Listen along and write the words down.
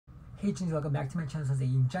Hey Chins, welcome back to my channel.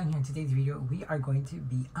 JoseEunjung here. In today's video, we are going to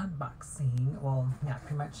be unboxing,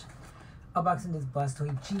 pretty much unboxing this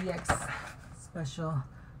Blastoise GX special.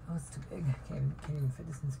 Oh, it's too big. Okay, can't even fit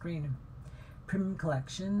this in the screen. Premium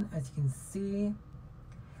collection. As you can see,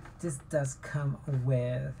 this does come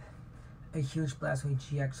with a huge Blastoise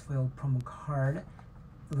GX foil promo card,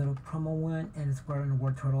 a little promo one, and it's wearing a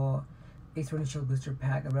War Turtle, a Sword and Shield booster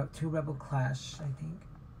pack, two Rebel Clash, I think,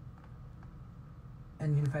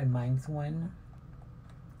 and Unified Minds one.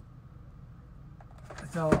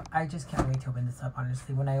 So I just can't wait to open this up,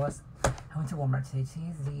 honestly. I went to Walmart today.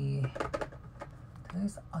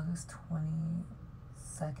 Today's August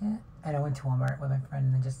 22nd, and I went to Walmart with my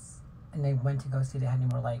friend, and they went to go see if they had any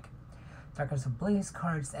more like Dark Arts Ablaze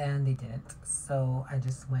cards, and they didn't. So I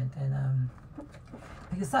just went and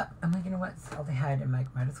picked this up. I'm like, you know what? That's all they had. I'm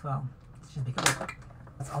like, might as well. Let's just pick it up.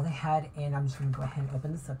 That's all they had, and I'm just gonna go ahead and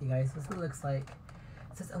open this up, you guys. This is what it looks like.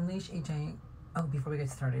 It says Unleash a Giant. Oh, before we get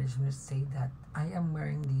started, I just want to say that I am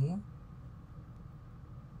wearing the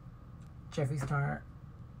Jeffree Star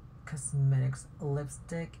Cosmetics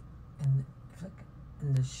lipstick in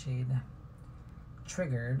the shade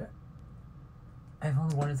Triggered. I've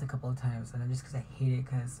only worn this a couple of times, and just because I hate it,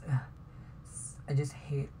 because I just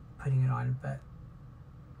hate putting it on, but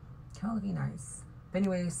kind of looking nice. But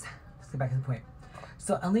anyways, let's get back to the point.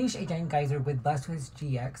 So, Unleash a Giant Geyser with Blastoise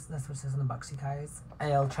GX. That's what it says on the box, you guys.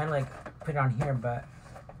 I'll try to like put it on here, but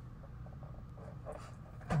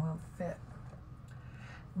it won't fit.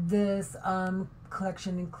 This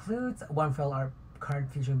collection includes one foil art card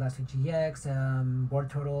featuring Blastoise GX, War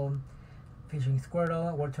Turtle featuring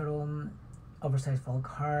Squirtle, War Turtle oversized foil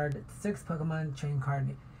card, 6 Pokemon trading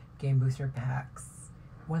card game booster packs,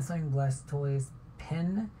 one selling Blastoise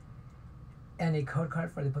pin, and a code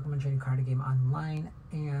card for the Pokemon trading card game online.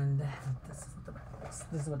 And this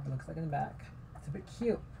is what it looks like in the back. It's a bit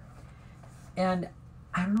cute. And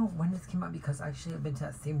I don't know when this came out, because actually I've been to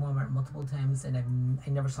that same Walmart multiple times, and I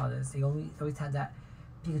never saw this. They always had that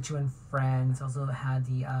Pikachu and Friends. Also had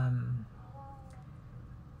the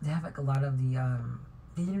they have like a lot of the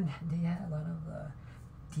they had a lot of the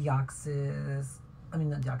Deoxys. I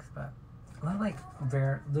mean, not Deoxys, but a lot of like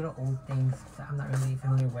rare little old things that I'm not really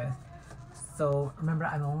familiar with. So remember,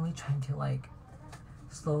 I'm only trying to like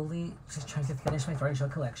slowly just trying to finish my Sword and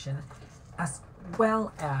Shield collection, as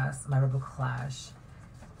well as my Rebel Clash.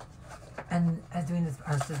 And as doing this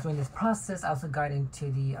process, I also got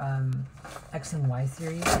into the X and Y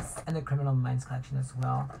series and the Criminal Minds collection as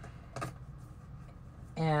well,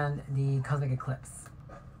 and the Cosmic Eclipse.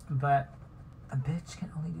 But a bitch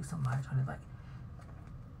can only do so much on it. Like,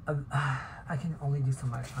 I can only do so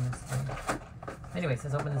much, honestly. Anyways,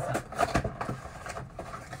 let's open this up.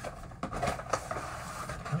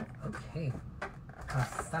 Oh, okay.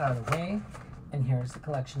 Got that out of the way. And here's the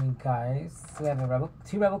collection, you guys. So we have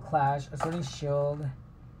two Rebel Clash, a Sword and Shield.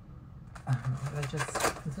 Let's get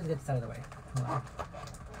this out of the way. Hold on.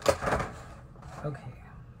 Okay.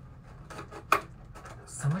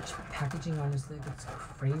 So much packaging, honestly. It's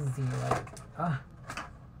crazy. Like,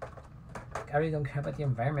 I really don't care about the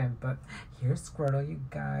environment, but here's Squirtle, you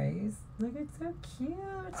guys. Look, it's so cute.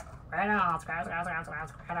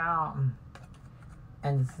 Squirtle.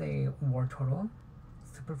 And it's a War Turtle.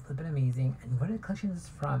 Super flippin' amazing. And what the collection is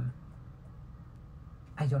from?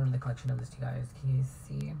 I don't know the collection of this, you guys. Can you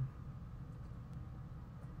see?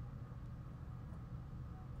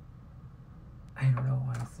 I don't know,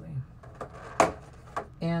 honestly.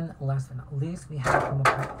 And last but not least, we have a promo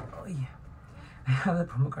card. Oh yeah, I have the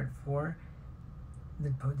promo card for the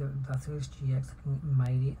Blastoise GX, looking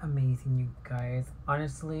mighty amazing, you guys.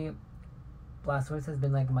 Honestly, Blastoise has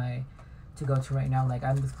been like my to-go-to right now. Like,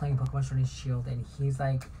 I'm just playing Pokemon Sword and Shield, and he's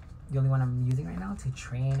like the only one I'm using right now to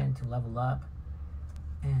train and to level up.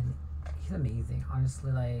 And he's amazing,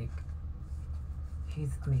 honestly. Like,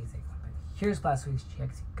 he's amazing. But here's Blastoise GX,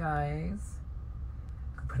 you guys.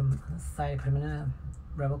 Put him on the side, put him in a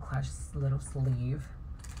Rebel Clash little sleeve.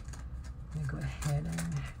 I'm gonna go ahead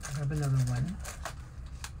and grab another one.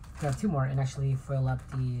 We have two more, and actually foil up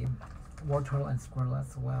the War Turtle and Squirtle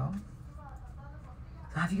as well.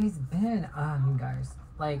 So how have you guys been? You guys,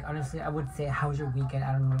 like, honestly, I would say, how was your weekend?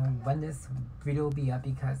 I don't know when this video will be up,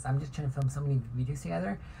 because I'm just trying to film so many videos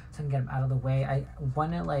together so I can get them out of the way. I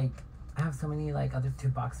have so many like other 2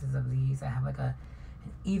 boxes of these. I have like an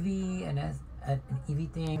Eevee and an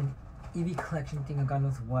Eevee thing, Eevee collection thing, and God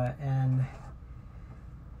knows what. And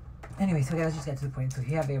anyway, so let's just get to the point. So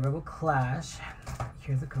we have a Rebel Clash.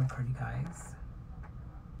 Here's the code card, you guys.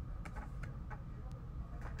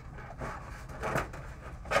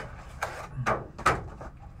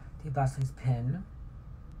 The Blastoise pin.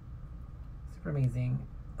 Super amazing.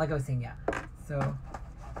 like I was saying, yeah. So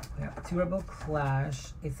we have 2 Rebel Clash,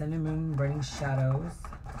 a Sun and Moon Burning Shadows,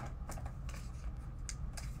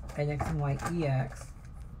 an X and Y EX,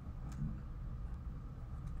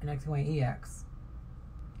 an X and Y EX,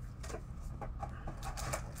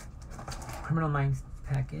 Criminal Minds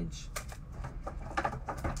package,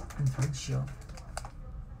 and Third Shield.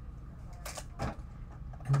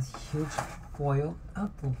 And this huge foil of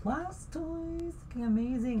Blastoise, looking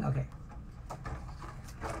amazing. Okay.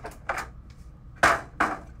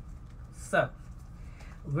 So,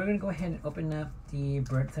 we're gonna go ahead and open up the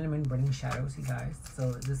Sun and Moon Burning Shadows, you guys.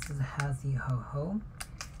 So this has the Ho-Ho.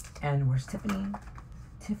 And where's Tiffany?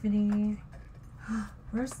 Tiffany.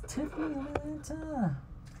 Where's Tiffany? Atlanta.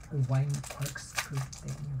 Wine corkscrew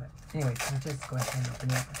thing. But anyways, let's just go ahead and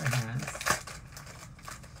open it up with our hands.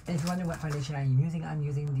 And if you wonder what foundation I'm using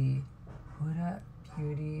the Huda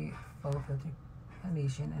Beauty Faux Filter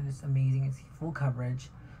Foundation, and it's amazing. It's full coverage.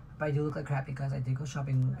 But I do look like crap because I did go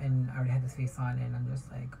shopping and I already had this face on, and I'm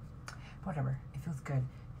just like, whatever. It feels good.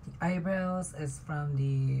 The eyebrows is from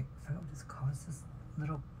the, I forgot what this called. It's this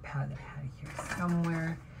little palette that I had here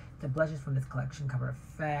somewhere. The blush is from this collection, Cover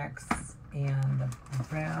FX, and the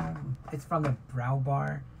brow, it's from the Brow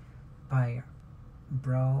Bar by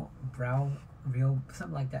Brow Real,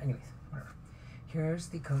 something like that. Anyways, whatever. Here's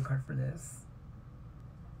the code card for this.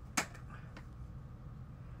 I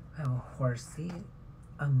have a Horsey,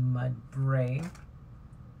 a Mud Bray,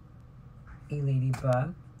 a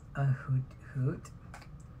Ladybug, a Hoot,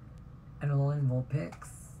 and a Alolan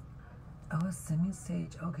Vulpix. Oh, a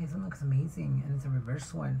Semi-Sage. Okay, this one looks amazing, and it's a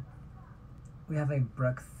reverse one. We have a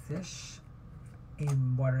Bruxish, a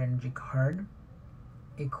Water Energy card,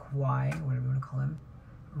 a Kwai, whatever you want to call him,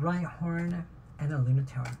 Rhyhorn, and a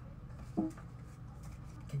Lunatone.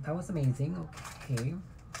 Okay, that was amazing. Okay.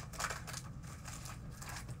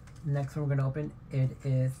 Next one we're going to open, it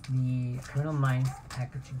is the Criminal Minds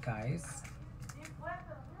package, you guys.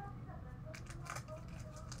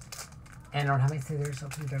 And I don't have my scissors, so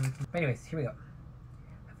please bear with me. But anyways, here we go. I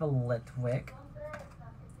have a Litwick,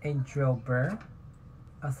 a Drillbur,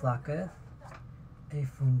 a Slakath, a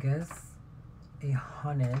Fungus, a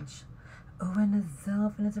Honage, oh, and a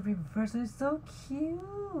Zelf, and it's a reverse, and it's so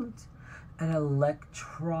cute. An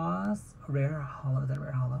Electros Rare Hollow. Is that a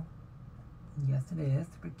Rare Hollow? Yes, it is.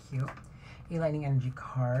 Super cute. A Lightning Energy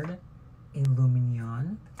card, a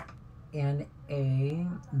Lumineon, and a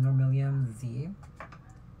Normalium Z,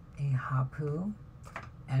 a Hapu,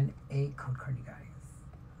 and a code card, you guys.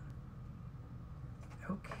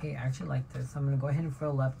 Okay, I actually like this. So I'm going to go ahead and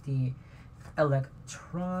fill up the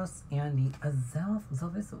Electros and the Azelf.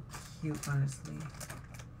 Azelf is so cute, honestly.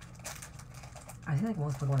 I feel like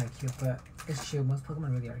most Pokemon are cute, but it's true. Most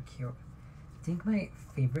Pokemon really are cute. I think my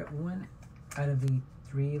favorite one out of the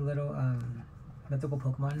 3 little mythical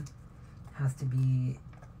Pokemon has to be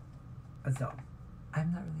Azelf.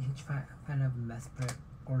 I'm not really a huge fan of Mesprit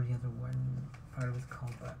or the other one, I forgot what it was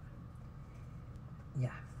called, but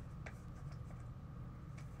yeah.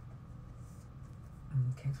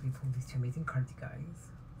 Okay, so we pulled these 2 amazing cards, you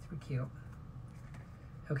guys. Super cute.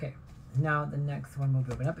 Okay, now the next one we'll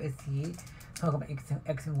open up is the Pokemon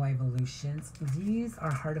X and Y Evolutions. These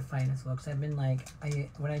are hard to find as well, because I've been like,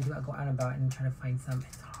 when I do go out and about and try to find some,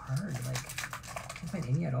 it's hard. Like, I can't find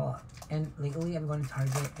any at all. And lately I'm going to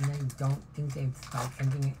Target, and I don't think they've stopped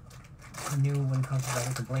anything new when it comes to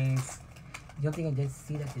like Ablaze. The only thing I did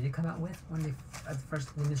see that they did come out with when they at the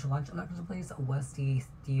first initial launch of Ablaze was the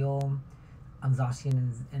Steel,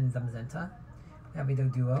 Zacian, and Zamazenta. We have a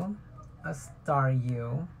Doduo, a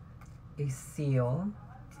Staryu, a Seal,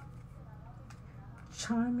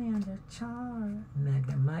 Charmander,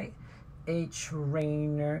 Magnemite, a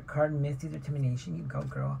Trainer card, Misty Determination. You go,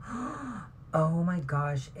 girl. Oh my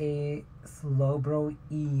gosh, a Slowbro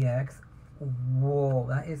EX. Whoa,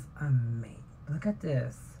 that is amazing. Look at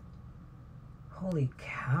this. Holy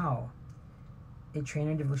cow. A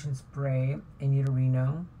Trainer Devotion Spray, a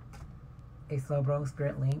Nidorino, a Slowbro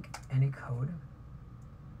Spirit Link, and a code.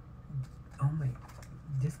 Oh my,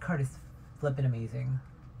 this card is flippin' amazing.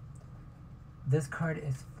 This card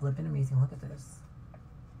is flippin' amazing. Look at this.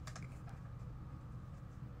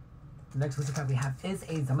 The next booster pack we have is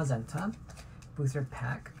a Zamazenta booster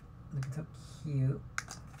pack. Look at how cute.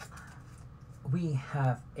 We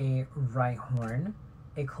have a Rhyhorn,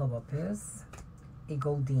 a Clobbopus, a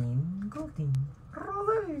Goldeen,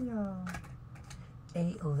 Roselia,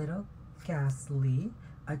 a little Ghastly,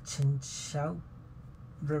 a Chinchou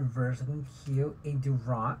reverse looking cute, a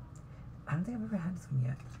Durant. I don't think I've ever had this one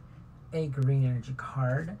yet. A Green Energy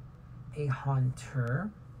card, a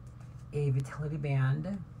Haunter, a Vitality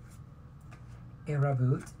Band, a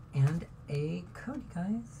Raboot, and a code,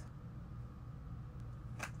 guys.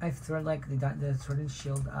 I've thrown like the Sword and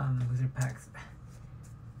Shield wizard packs.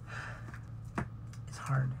 It's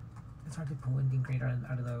hard. It's hard to pull anything great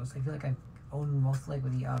out of those. I feel like I've owned most likely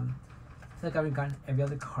the I feel like I've gotten every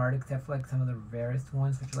other card except for like some of the rarest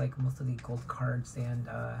ones, which are like most of the gold cards and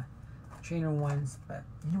trainer ones. But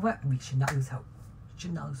you know what? We should not lose hope.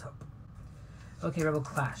 Should not lose hope. Okay, Rebel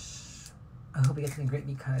Clash. I hope we get something great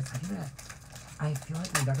because I feel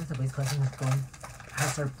like my Darkness Ablaze collection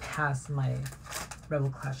has surpassed my Rebel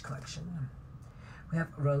Clash collection. We have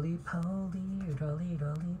Roly Poly,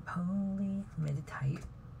 Meditite,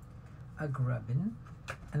 a Grubbin,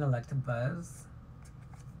 an Electabuzz,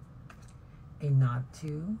 a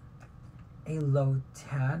Natu, a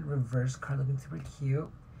Lotad, reverse card looking super cute,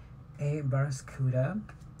 a Barraskewda,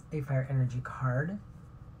 a Fire Energy card,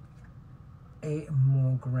 a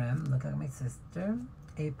Mogrim, look like my sister,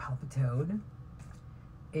 a Palpitoad,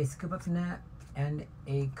 a Scoop Up Net, and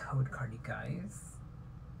a code card, you guys.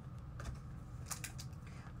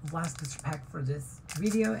 Last booster pack for this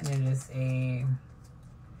video, and it is a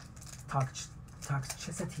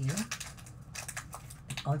Toxicity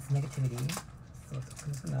and all its negativity. So let's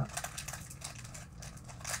open this one up.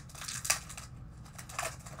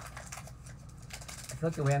 I feel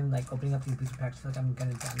like the way I'm like opening up these booster packs, I feel like I'm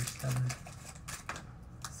gonna damage them.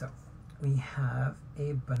 So we have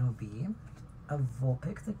a Bunnelby, a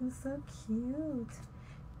Vulpix looking so cute,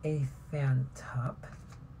 a Phantump,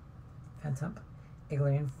 a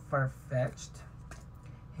Galarian Farfetch'd,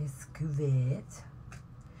 a Skwovet,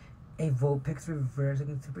 a Vulpix reverse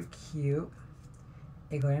looking super cute,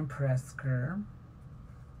 a Galarian Presker,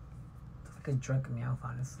 looks like a drunk Meowth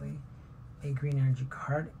honestly, a Green Energy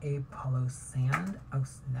card, a Palo Sand, oh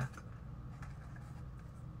snap,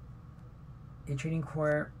 a Trading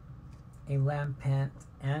Court, a Lampent,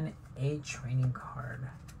 and a training card.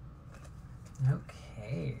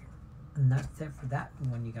 Okay, and that's it for that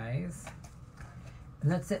one, you guys.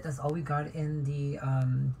 And that's it. That's all we got in the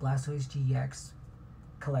Blastoise GX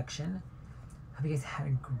collection. Hope you guys had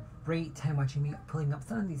a great time watching me pulling up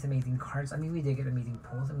some of these amazing cards. I mean, we did get amazing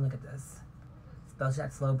pulls. I mean, look at this. Spell Shot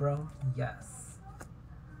Slowbro. Yes.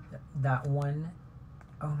 That one.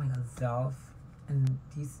 Oh my god, Zelf. And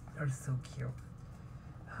these are so cute.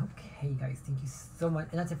 Okay, you guys. Thank you so much.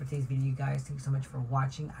 And that's it for today's video, you guys. Thank you so much for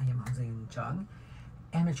watching. I am JoseEunjung.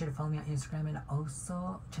 And make sure to follow me on Instagram and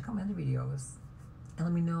also check out my other videos. And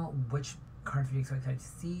let me know which cards you're so excited to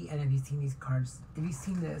see. And if you've seen these cards, if you've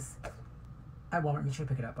seen this at Walmart, make sure to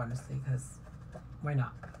pick it up, honestly, because why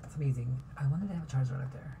not? It's amazing. I wonder if they have a Charizard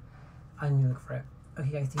up there. I'm gonna look for it. Okay,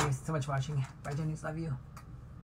 guys, thank you so much for watching. Bye, Jennies. Love you.